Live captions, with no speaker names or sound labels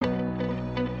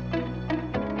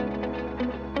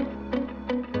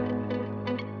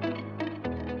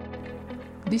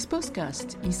This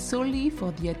podcast is solely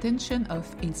for the attention of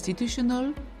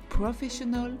institutional,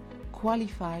 professional,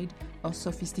 qualified, or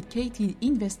sophisticated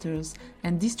investors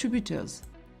and distributors.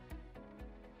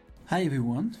 Hi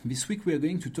everyone, this week we are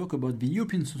going to talk about the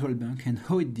European Central Bank and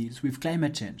how it deals with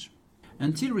climate change.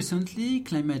 Until recently,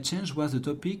 climate change was a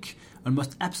topic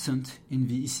almost absent in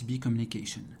the ECB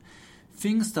communication.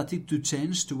 Things started to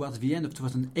change towards the end of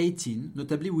 2018,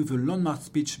 notably with a landmark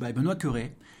speech by Benoît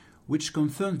Cœuré, which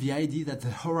confirmed the idea that the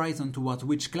horizon towards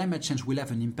which climate change will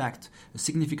have a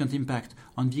significant impact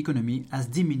on the economy, has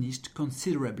diminished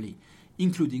considerably,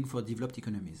 including for developed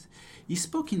economies. He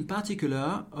spoke in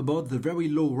particular about the very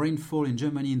low rainfall in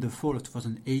Germany in the fall of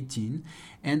 2018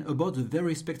 and about the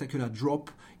very spectacular drop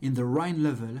in the Rhine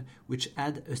level, which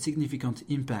had a significant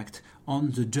impact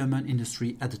on the German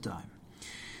industry at the time.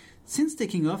 Since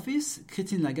taking office,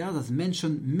 Christine Lagarde has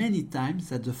mentioned many times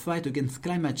that the fight against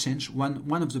climate change was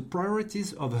one of the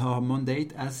priorities of her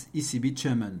mandate as ECB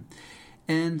chairman.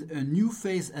 And a new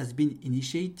phase has been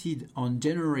initiated on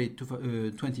January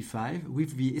 25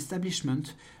 with the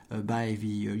establishment by the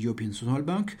European Central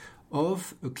Bank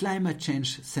of a climate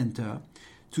change center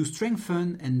to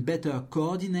strengthen and better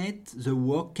coordinate the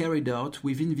work carried out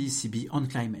within the ECB on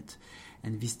climate.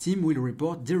 And this team will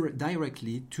report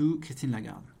directly to Christine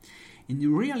Lagarde.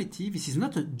 In reality, this is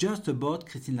not just about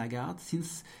Christine Lagarde,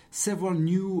 since several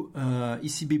new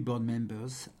ECB board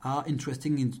members are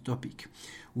interested in the topic.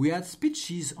 We had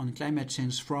speeches on climate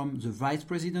change from the Vice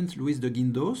President Luis de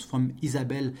Guindos, from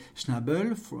Isabelle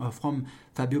Schnabel, from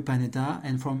Fabio Panetta,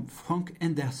 and from Frank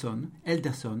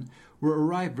Elderson, who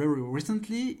arrived very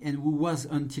recently and who was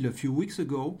until a few weeks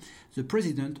ago the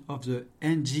president of the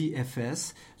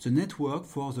NGFS, the Network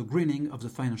for the Greening of the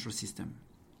Financial System.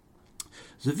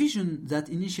 The vision that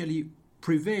initially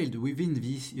prevailed within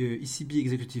the ECB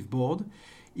Executive Board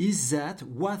is that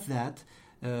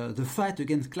the fight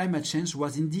against climate change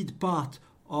was indeed part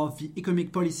of the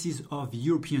economic policies of the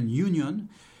European Union,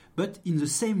 but in the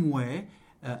same way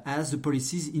as the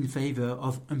policies in favor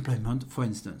of employment, for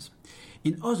instance.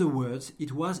 In other words,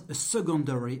 it was a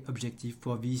secondary objective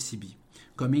for the ECB,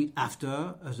 coming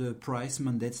after the price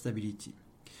mandate stability.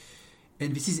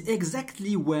 And this is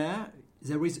exactly where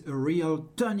there is a real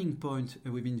turning point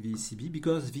within the ECB,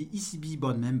 because the ECB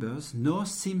board members now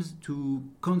seem to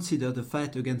consider the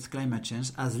fight against climate change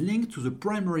as linked to the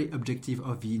primary objective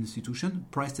of the institution,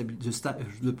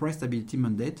 the price stability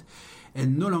mandate,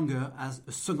 and no longer as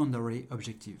a secondary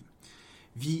objective.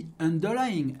 The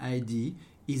underlying idea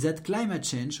is that climate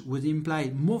change would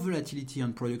imply more volatility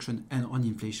on production and on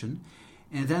inflation,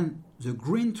 and then the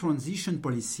green transition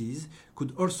policies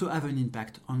could also have an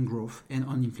impact on growth and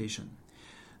on inflation.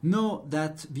 Now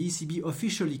that the ECB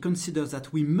officially considers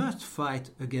that we must fight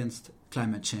against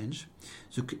climate change,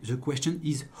 the question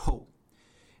is how.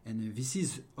 And this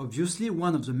is obviously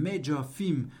one of the major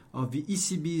themes of the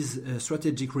ECB's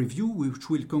strategic review, which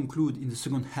will conclude in the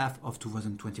second half of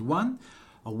 2021.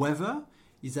 However,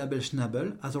 Isabelle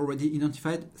Schnabel has already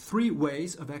identified 3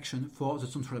 ways of action for the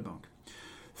central bank.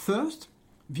 First,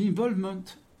 the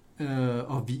involvement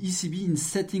of the ECB in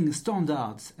setting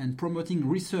standards and promoting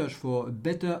research for a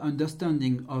better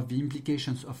understanding of the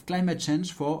implications of climate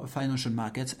change for financial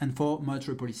markets and for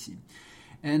monetary policy.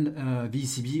 And the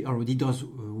ECB already does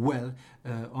well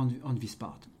on this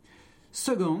part.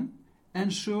 Second,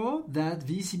 ensure that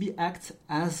the ECB acts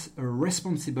as a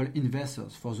responsible investor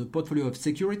for the portfolio of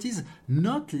securities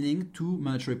not linked to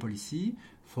monetary policy,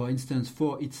 for instance,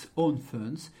 for its own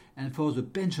funds and for the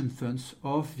pension funds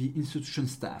of the institution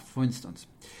staff, for instance.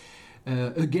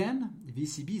 Again, the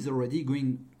ECB is already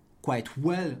going quite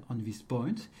well on this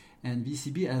point, and the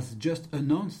ECB has just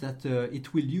announced that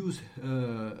it will use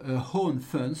her own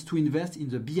funds to invest in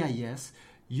the BIS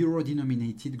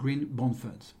euro-denominated green bond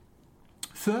funds.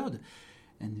 Third,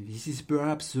 and this is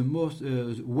perhaps the most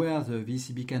where the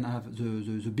ECB can have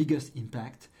the biggest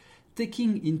impact,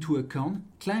 taking into account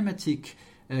climate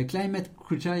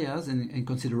criteria and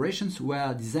considerations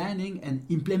while designing and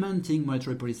implementing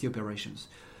monetary policy operations.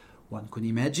 One could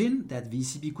imagine that the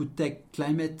ECB could take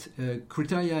climate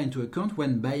criteria into account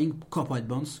when buying corporate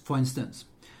bonds, for instance.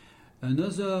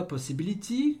 Another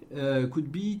possibility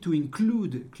could be to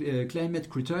include climate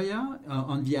criteria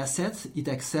on the assets it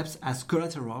accepts as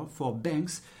collateral for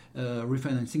banks'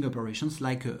 refinancing operations,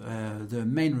 like the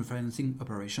main refinancing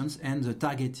operations and the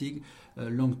targeted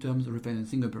long-term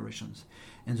refinancing operations.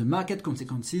 And the market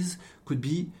consequences could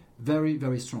be very,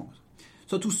 very strong.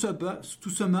 So to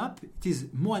sum up, it is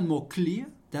more and more clear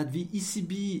that the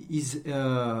ECB is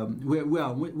we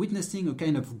are witnessing a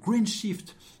kind of green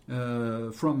shift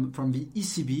from the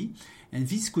ECB, and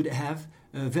this could have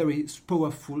a very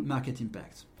powerful market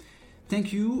impact.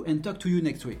 Thank you and talk to you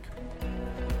next week.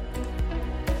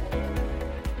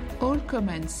 All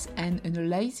comments and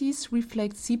analyses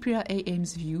reflect Cypria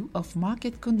AM's view of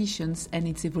market conditions and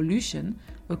its evolution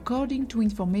according to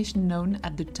information known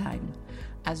at the time.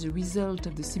 As a result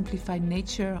of the simplified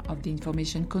nature of the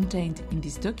information contained in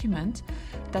this document,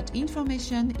 that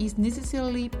information is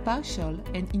necessarily partial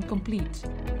and incomplete.